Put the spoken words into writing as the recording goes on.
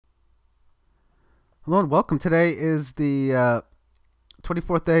Hello and welcome. Today is the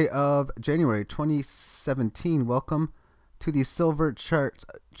 24th day of January 2017. Welcome to the Silver Charts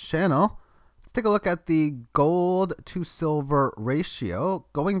channel. Let's take a look at the gold to silver ratio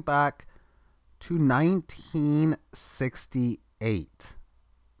going back to 1968.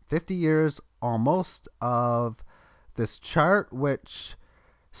 50 years almost of this chart, which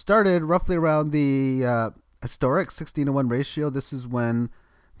started roughly around the historic 16:1 ratio. This is when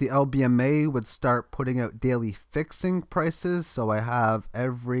the LBMA would start putting out daily fixing prices. So I have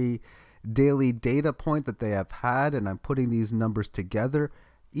every daily data point that they have had, and I'm putting these numbers together.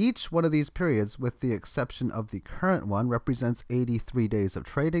 Each one of these periods, with the exception of the current one, represents 83 days of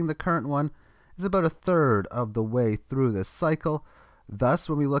trading. The current one is about a third of the way through this cycle. Thus,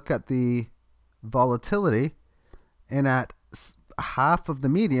 when we look at the volatility and at half of the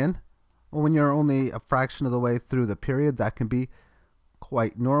median, well, when you're only a fraction of the way through the period, that can be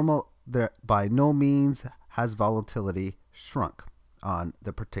quite normal. There by no means has volatility shrunk on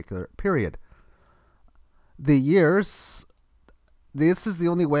the particular period. The years, this is the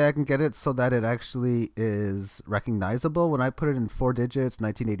only way I can get it so that it actually is recognizable. When I put it in 4 digits,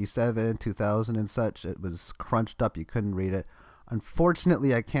 1987, 2000 and such, it was crunched up. You couldn't read it.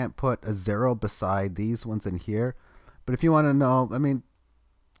 Unfortunately, I can't put a 0 beside these ones in here. But if you want to know,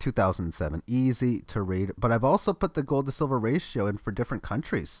 2007, easy to read. But I've also put the gold to silver ratio in for different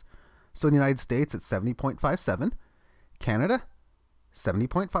countries. So in the United States, it's 70.57. Canada,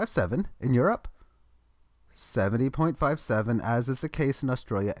 70.57. In Europe, 70.57, as is the case in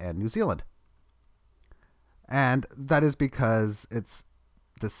Australia and New Zealand. And that is because it's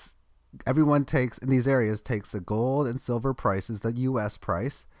this. Everyone takes in these areas takes the gold and silver prices, the U.S.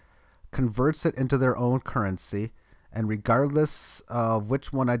 price, converts it into their own currency, and regardless of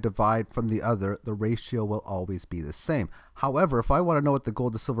which one I divide from the other, the ratio will always be the same. However, if I want to know what the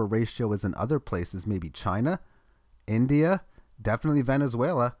gold to silver ratio is in other places, maybe China, India, definitely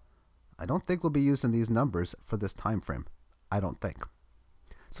Venezuela, I don't think we'll be using these numbers for this time frame. I don't think.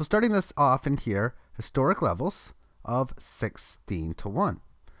 So starting this off in here, historic levels of 16:1.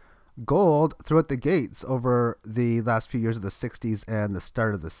 Gold throughout the gates over the last few years of the 60s and the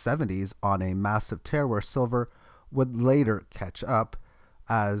start of the 70s on a massive tear, where silver would later catch up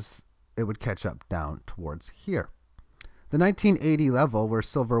as it would catch up down towards here. The 1980 level, where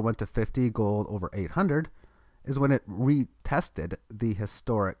silver went to 50, gold over 800, is when it retested the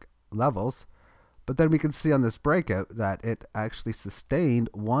historic levels. But then we can see on this breakout that it actually sustained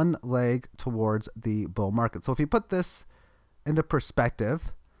one leg towards the bull market. So if you put this into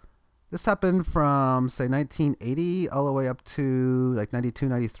perspective, this happened from, say, 1980 all the way up to like 92,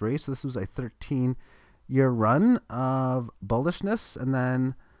 93. So this was a 13-year run of bullishness, and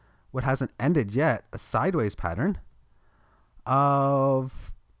then what hasn't ended yet, a sideways pattern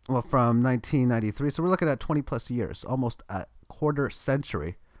of, well, from 1993. So we're looking at 20 plus years, almost a quarter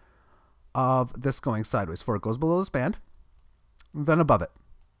century of this going sideways before it goes below this band, then above it,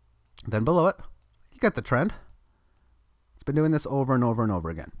 then below it. You get the trend. It's been doing this over and over and over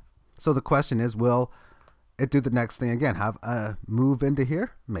again. So the question is, will it do the next thing again? Have a move into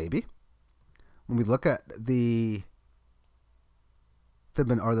here? Maybe. When we look at the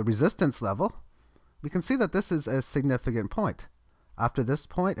Fibonacci or the resistance level, we can see that this is a significant point. After this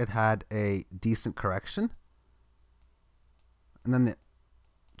point, it had a decent correction, and then the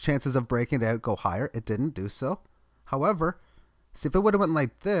chances of breaking it out go higher. It didn't do so. However, see, if it would have went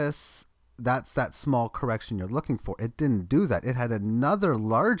like this, that's that small correction you're looking for. It didn't do that. It had another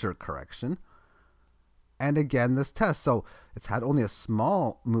larger correction, and again this test. So it's had only a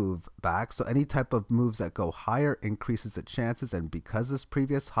small move back. So any type of moves that go higher increases the chances. And because this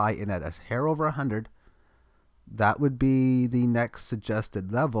previous high in at a hair over 100, that would be the next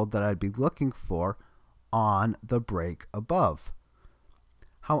suggested level that I'd be looking for on the break above.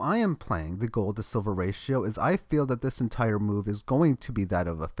 How I am playing the gold to silver ratio is I feel that this entire move is going to be that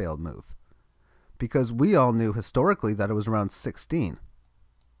of a failed move, because we all knew historically that it was around 16.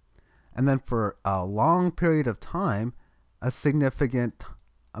 And then for a long period of time, a significant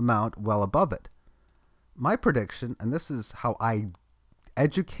amount well above it. My prediction, and this is how I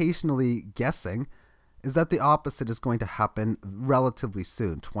educationally guessing, is that the opposite is going to happen relatively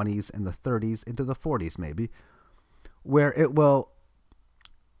soon, 20s and the 30s into the 40s maybe, where it will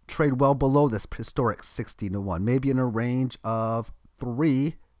trade well below this historic 16:1, maybe in a range of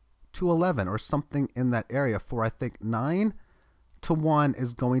 3 to 11 or something in that area. For I think 9:1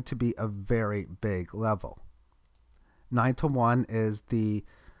 is going to be a very big level. 9:1 is the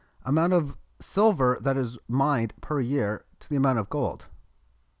amount of silver that is mined per year to the amount of gold,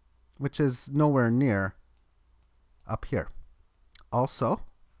 which is nowhere near up here. Also,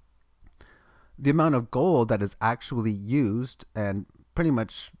 the amount of gold that is actually used and pretty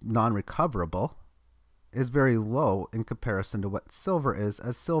much non-recoverable is very low in comparison to what silver is,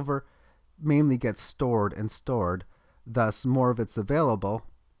 as silver mainly gets stored and stored, thus more of it's available,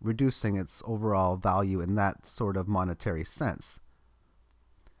 reducing its overall value in that sort of monetary sense.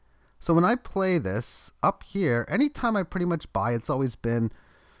 So when I play this, up here, anytime I pretty much buy, it's always been,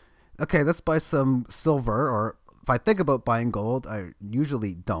 okay, let's buy some silver, or if I think about buying gold, I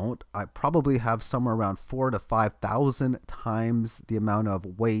usually don't. I probably have somewhere around 4,000 to 5,000 times the amount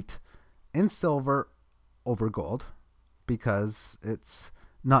of weight in silver over gold, because it's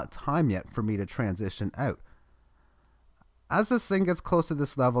not time yet for me to transition out. As this thing gets close to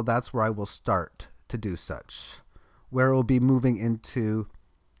this level, that's where I will start to do such, where it will be moving into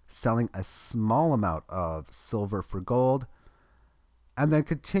selling a small amount of silver for gold, and then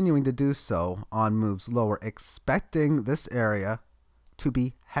continuing to do so on moves lower, expecting this area to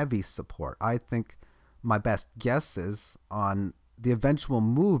be heavy support. I think my best guess is on the eventual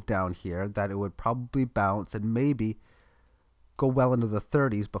move down here that it would probably bounce and maybe go well into the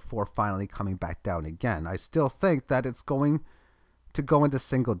 30s before finally coming back down again. I still think that it's going to go into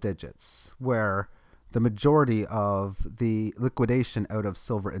single digits, where the majority of the liquidation out of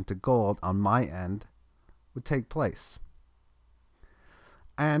silver into gold on my end would take place.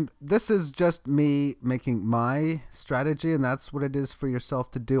 And this is just me making my strategy, and that's what it is for yourself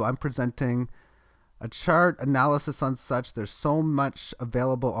to do. I'm presenting a chart analysis on such. There's so much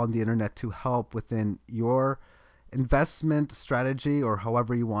available on the internet to help within your investment strategy, or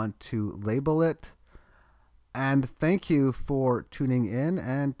however you want to label it. And thank you for tuning in,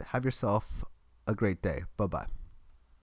 and have yourself a great day. Bye-bye.